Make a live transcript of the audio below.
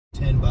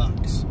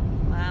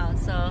$10. Wow,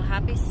 so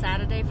happy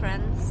Saturday,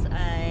 friends.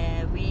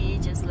 We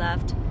just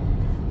left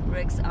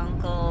Rick's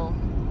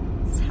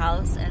uncle's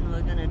house and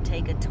we're gonna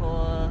take a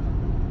tour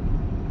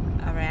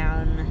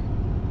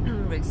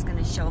around. Rick's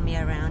gonna show me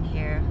around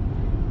here.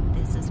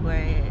 This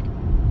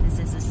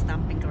is his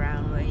stomping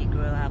ground where he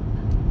grew up.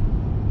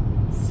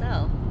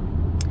 So,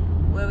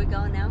 where are we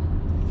going now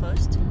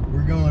first?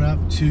 We're going up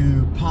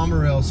to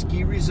Pomerel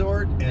Ski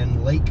Resort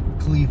and Lake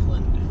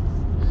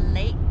Cleveland.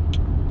 Lake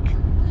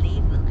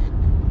Cleveland.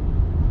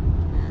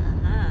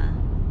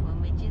 We'll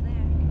meet you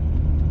there.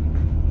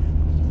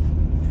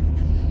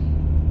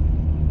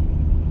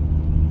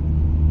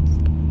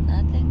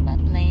 Nothing but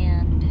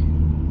land.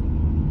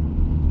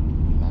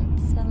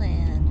 Lots of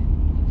land.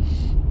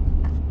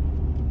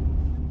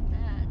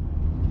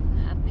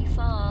 Happy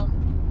fall.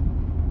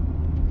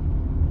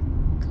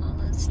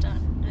 Colors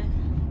starting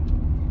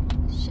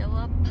to show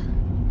up.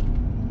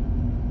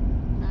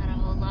 Not a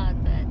whole lot,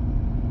 but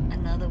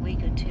another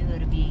week or two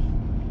it'll be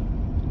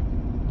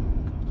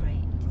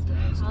great.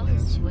 There's a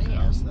house way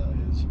up.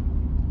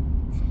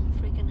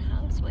 Freaking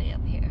house way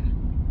up here.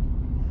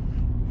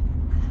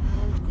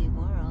 Holy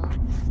world.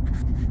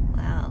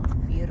 Wow,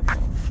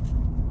 beautiful.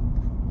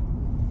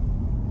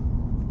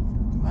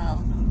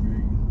 Wow.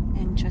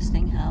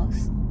 Interesting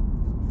house.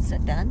 Is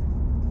it done?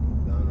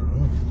 I don't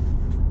know.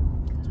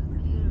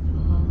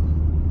 Beautiful.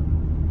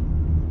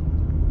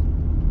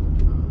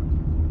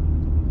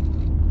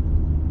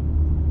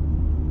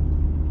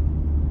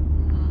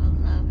 Oh,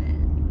 love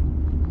it.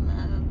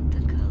 Love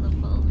the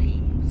colorful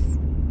leaves.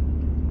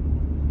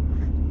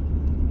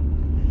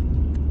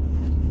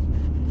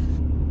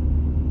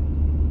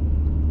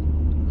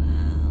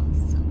 Wow,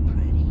 so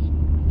pretty.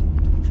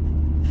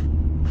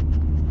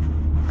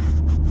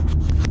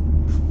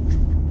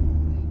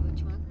 Wait,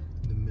 which one?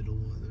 The middle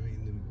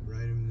one,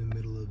 right in the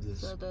middle of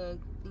this. So the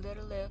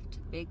little lift,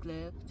 big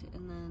lift,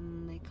 and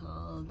then they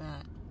call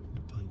that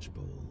Punch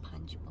bowl.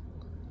 punch bowl.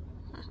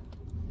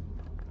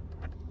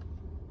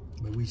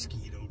 But we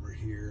skied over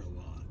here a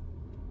lot.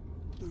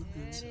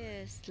 There it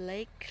is,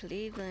 Lake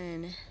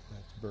Cleveland.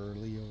 That's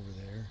Burley over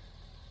there.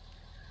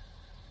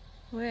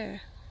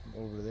 Where?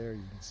 Over there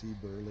you can see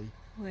Burley.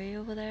 Way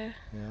over there?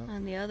 Yeah.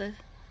 On the other?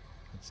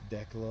 It's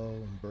Declo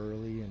and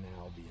Burley and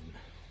Albion.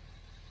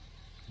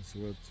 So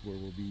that's where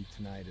we'll be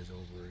tonight, is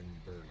over in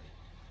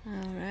Burley.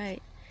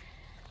 Alright.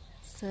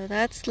 So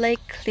that's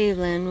Lake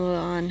Cleveland. We're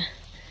on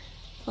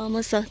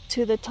almost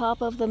to the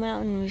top of the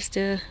mountain. We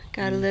still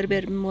got a little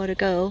bit more to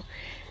go.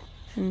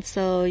 And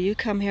so you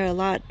come here a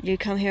lot. You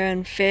come here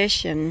and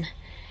fish and,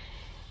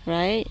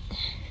 right?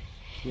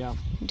 Yeah.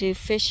 Do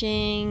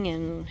fishing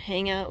and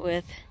hang out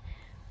with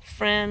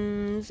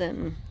friends.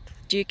 And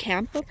do you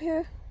camp up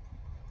here?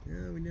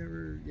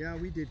 Yeah,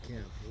 we did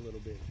camp a little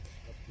bit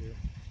up here.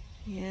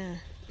 Yeah.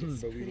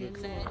 But we And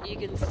then you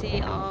can see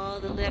all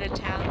the little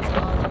towns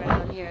all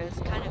around here. It's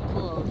kind of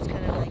cool. It's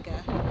kind of like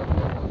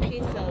a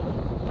piece of,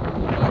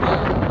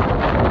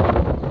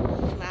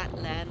 flat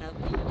land of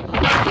you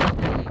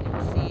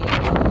can see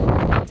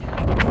towns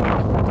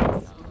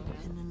all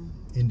around. And then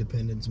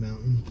Independence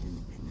Mountain.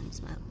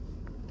 Independence Mountain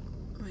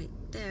right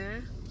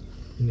there.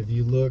 And if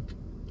you look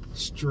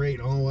straight,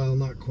 well,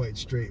 not quite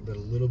straight, but a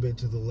little bit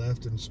to the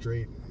left and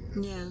straight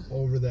Yeah.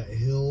 over that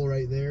hill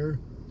right there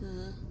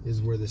Uh,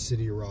 is where the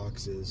City of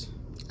Rocks is.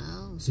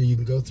 oh, So you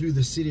can go through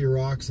the City of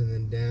Rocks and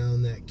then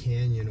down that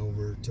canyon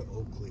over to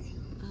Oakley.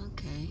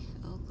 okay.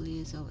 Oakley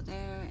is over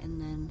there,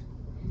 and then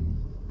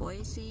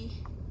Boise.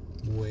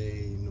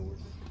 Way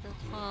north. The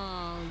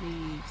fall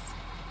leaves.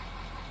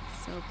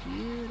 So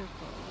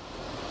beautiful.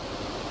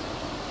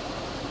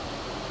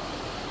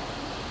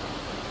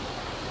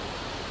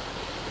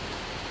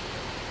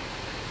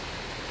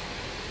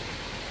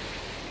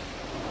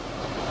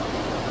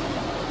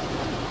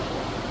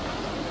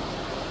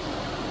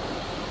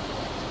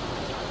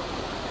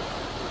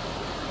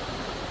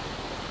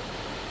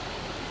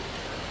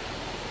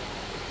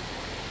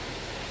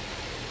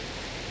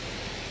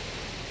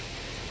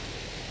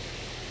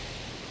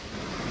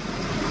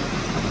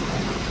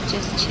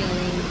 Just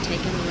chilling,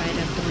 taking a ride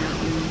up the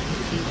mountain,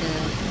 see the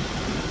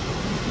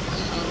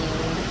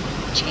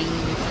color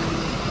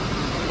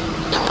changes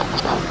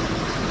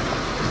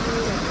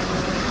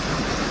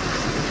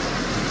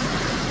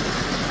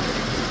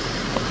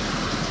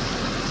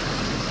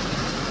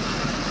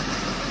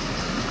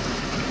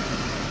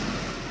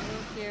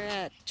We're here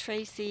at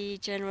Tracy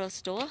General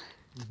Store.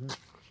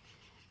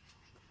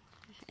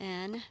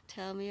 And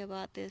tell me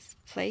about this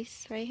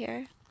place right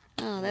here.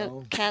 Oh,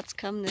 the cats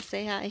come to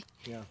say hi.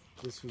 Yeah,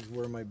 this was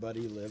where my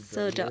buddy lived.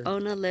 So right the here.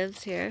 owner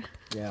lives here.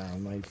 Yeah,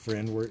 my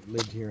friend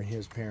lived here, and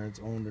his parents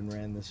owned and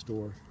ran the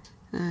store.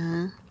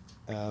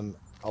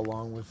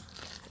 Along with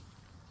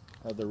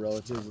other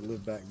relatives that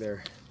live back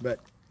there. But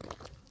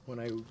when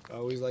I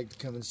always like to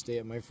come and stay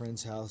at my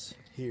friend's house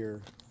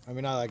here. I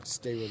mean, I like to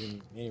stay with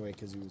him anyway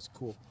because he was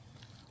cool.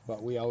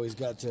 But we always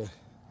got to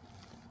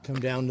come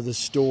down to the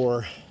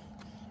store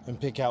and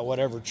pick out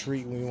whatever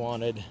treat we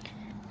wanted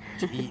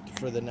to eat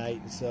for the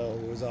night. So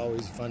it was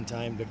always a fun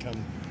time to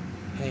come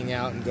hang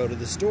out and go to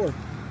the store.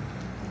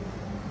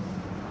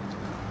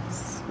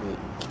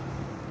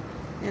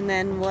 And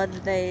then what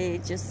did they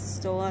just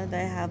store?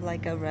 They have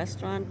like a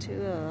restaurant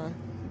too, or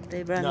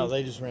they run? No,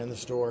 they just ran the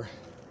store.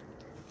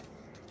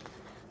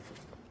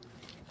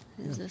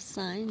 There's a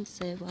sign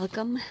say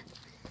welcome.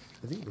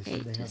 I think they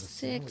said 8 they to have a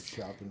sandwich 6.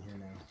 shop in here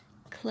now.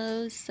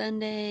 Closed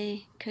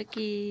Sunday.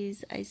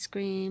 Cookies, ice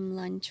cream,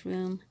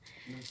 lunchroom.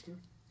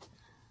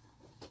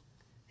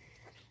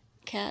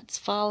 Cats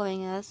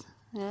following us.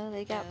 Yeah,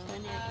 they got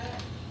plenty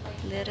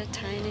of little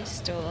tiny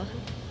store.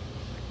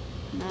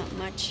 Not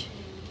much.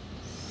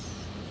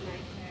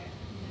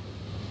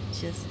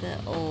 Just the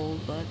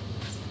old books.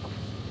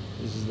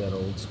 This is that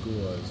old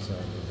school I was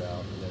telling you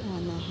about.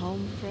 On the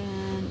home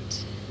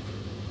front.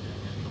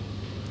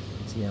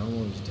 See,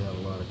 Elmo used to have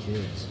a lot of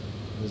kids.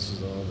 This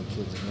is all the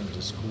kids that went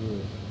to school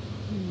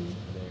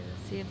there.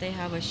 See if they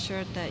have a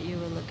shirt that you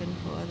were looking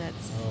for.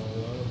 That's. Oh, a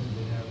lot of them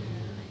they have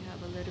here. They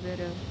have a little bit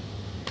of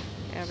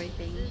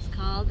everything. This is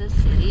called the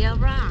City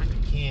of Rock.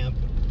 Camp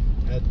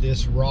at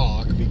this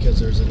rock because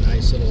there's a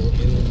nice little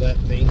inlet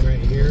thing right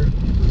here.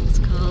 It's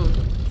called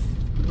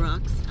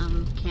Rocks,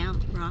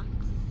 Camp Rocks.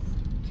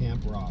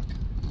 Camp Rock.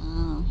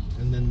 Oh.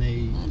 And then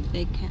they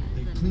big camp.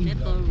 they The cleaned it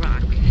Nipple up.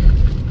 Rock.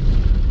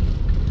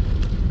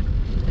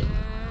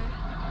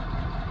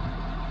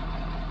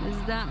 Is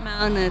that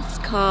mountain? It's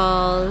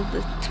called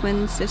the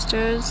Twin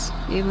Sisters,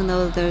 even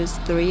though there's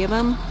 3 of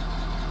them.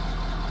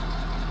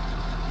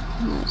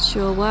 I'm not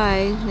sure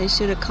why. They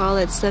should have called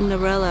it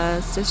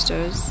Cinderella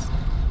Sisters.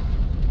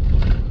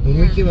 When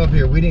we came up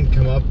here, we didn't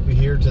come up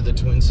here to the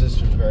Twin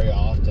Sisters very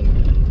often.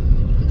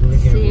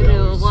 See, we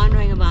were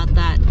wondering about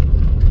that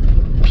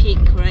peak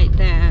right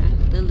there,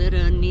 the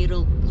little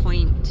needle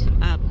point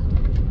up.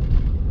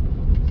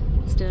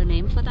 Is there a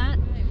name for that?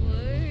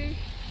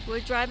 We're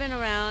driving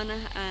around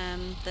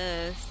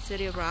the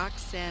City of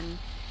Rocks, and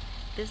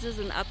this is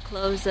an up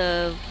close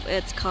of,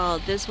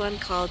 this one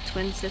called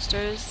Twin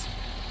Sisters.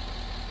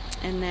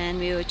 And then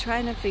we were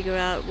trying to figure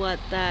out what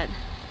that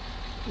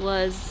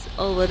was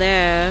over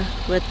there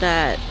with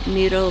that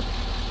needle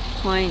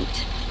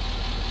point.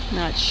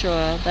 Not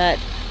sure, but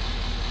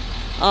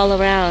all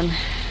around,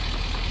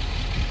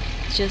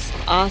 just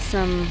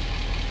awesome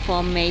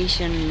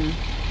formation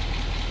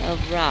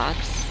of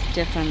rocks,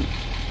 different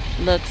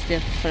looks,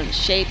 different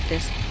shape,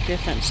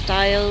 different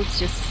styles,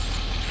 just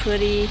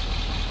pretty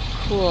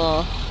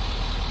cool.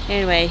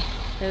 Anyway,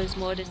 there's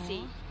more to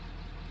see.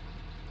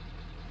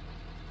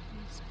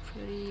 It's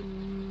pretty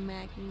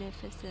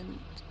magnificent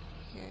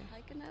here.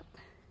 Hiking up.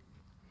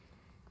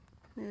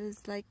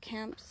 There's like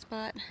camp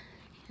spot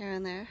here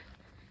and there.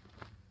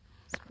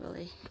 It's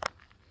really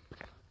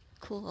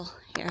cool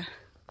here.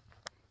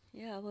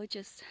 Yeah, we're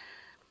just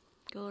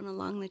going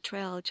along the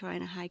trail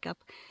trying to hike up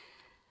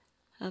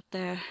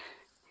there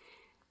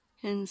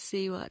and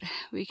see what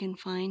we can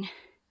find.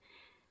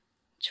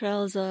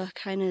 Trails are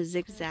kind of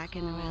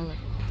zigzagging around.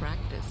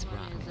 Practice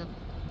rock.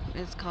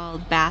 It's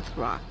called Bath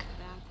Rock.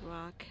 Bath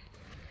Rock.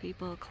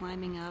 People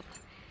climbing up,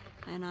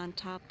 and on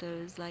top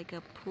there's like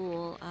a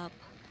pool up.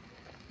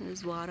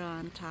 There's water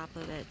on top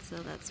of it, so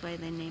that's why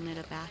they name it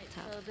a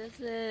bathtub. So this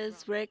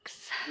is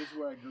Rick's This is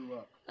where I grew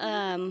up.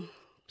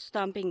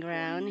 stomping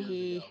ground.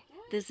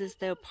 This is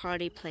their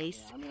party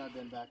place. Yeah, I mean, I've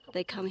been back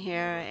They come here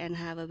and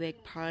have a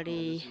big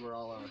party This is where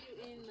all our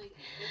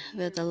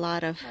with a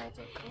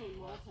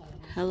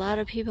lot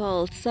of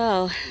people.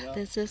 So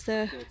this is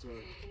the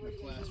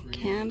class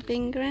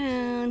camping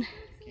ground.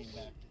 came back to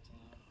town.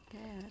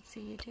 Okay, let's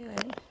see you do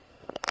it.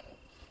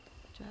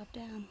 Drop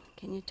down.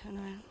 Can you turn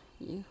around?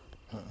 You.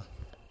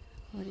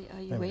 What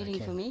are you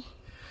waiting for me?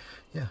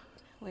 Yeah.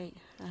 Wait,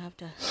 I have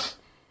to.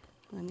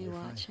 Let me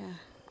watch.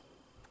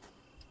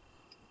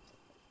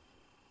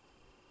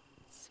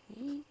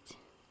 Sweet.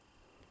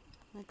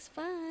 Looks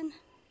fun.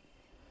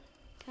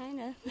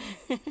 Kind of.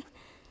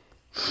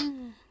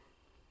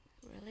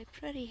 Really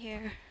pretty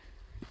here.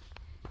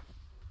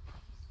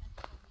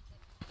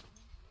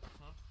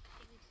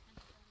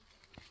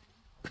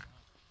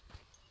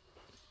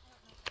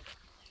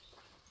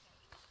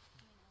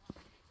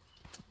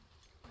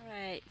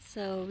 Alright,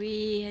 so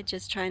we are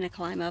just trying to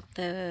climb up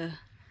the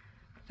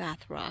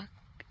Bath Rock,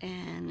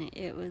 and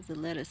it was a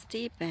little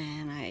steep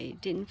and I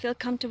didn't feel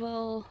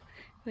comfortable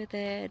with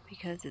it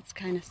because it's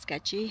kind of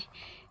sketchy.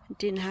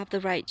 Didn't have the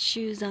right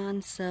shoes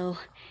on, so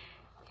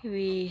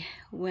we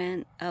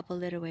went up a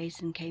little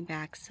ways and came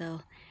back.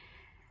 So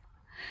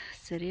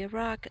City of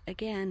Rock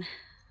again,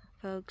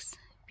 folks,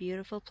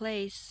 beautiful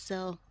place.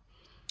 So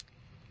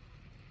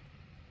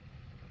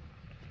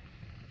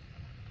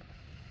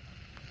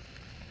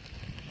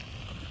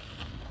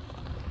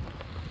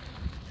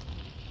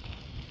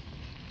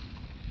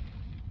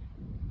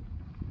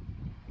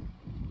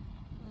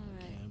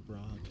Camp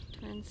Rock.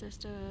 Twin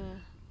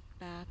Sister,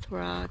 Bath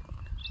Rock.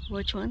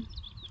 Which one?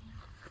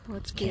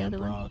 What's the Camp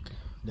other one? Rock.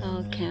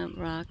 Oh, There. Camp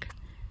Rock.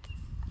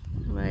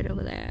 Right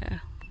over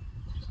there.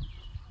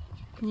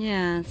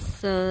 Yeah,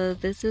 so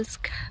this is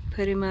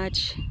pretty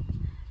much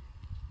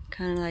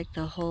kind of like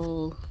the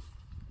whole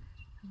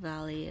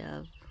valley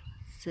of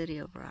City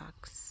of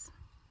Rocks.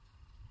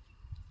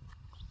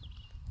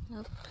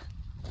 Oh.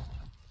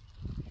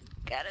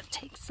 Gotta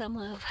take some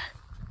of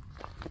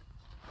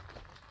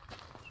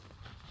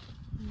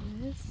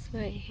This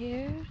right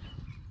here.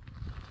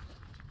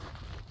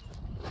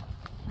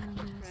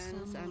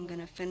 Friends, I'm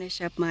gonna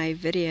finish up my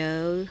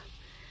video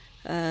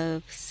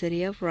of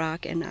City of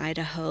Rock in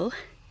Idaho.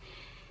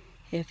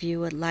 If you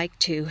would like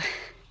to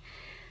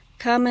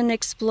come and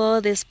explore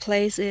this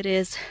place, it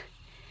is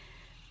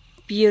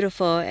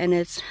beautiful, and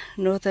it's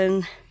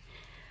northern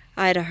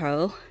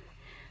Idaho,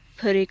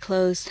 pretty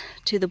close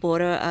to the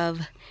border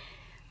of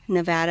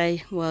Nevada,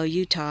 well,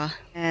 Utah.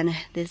 And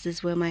this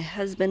is where my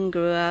husband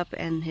grew up,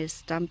 and his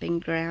stomping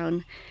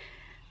ground,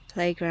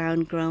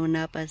 playground growing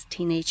up as a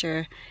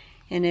teenager.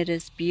 And it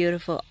is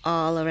beautiful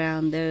all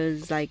around.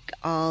 There's like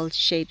all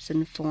shapes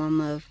and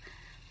form of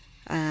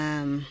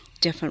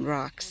different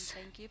rocks.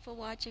 And thank you for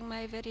watching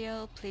my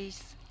video.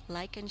 Please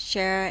like and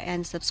share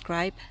and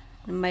subscribe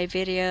to my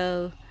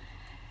video.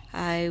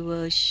 I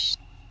will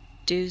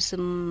do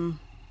some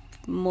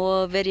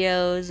more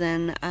videos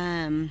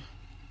and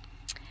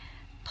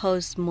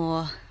post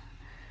more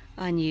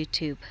on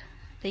YouTube.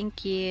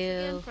 Thank you.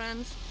 Again,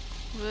 friends,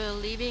 we're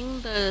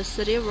leaving the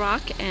City of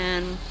Rock,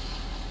 and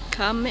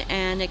come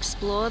and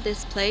explore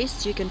this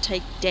place. You can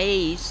take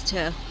days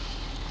to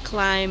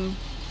climb,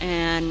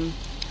 and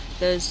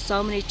there's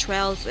so many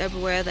trails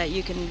everywhere that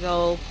you can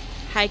go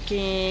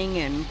hiking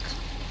and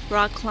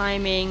rock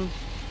climbing.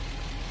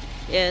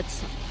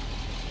 It's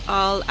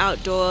all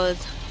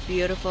outdoors,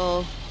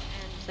 beautiful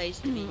place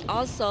to be.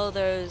 Also,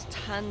 there's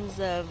tons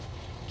of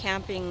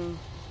camping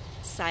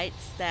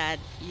sites that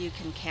you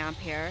can camp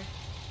here,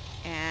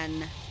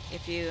 and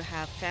if you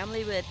have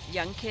family with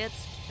young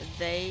kids,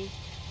 they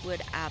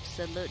would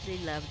absolutely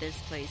love this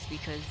place,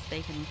 because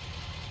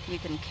you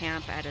can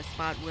camp at a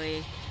spot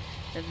where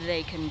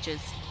they can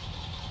just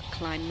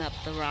climb up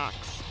the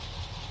rocks.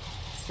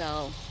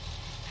 So,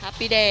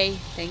 happy day.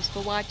 Thanks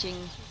for watching.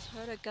 Just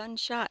heard a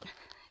gunshot.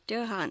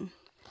 Deer hunt.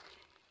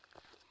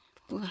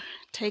 We're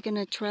taking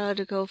a trail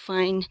to go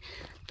find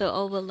the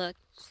overlook.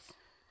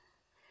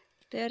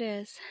 There it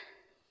is.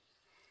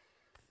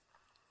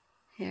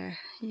 Here,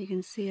 you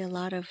can see a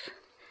lot of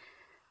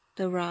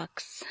the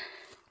rocks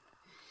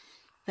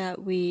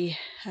that we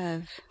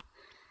have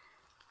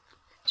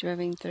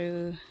driven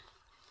through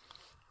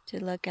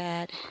to look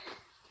at.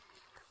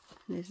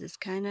 This is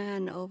kind of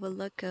an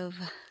overlook of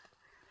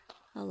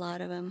a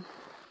lot of them,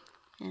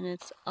 and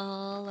it's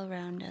all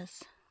around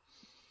us.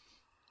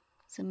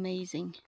 It's amazing.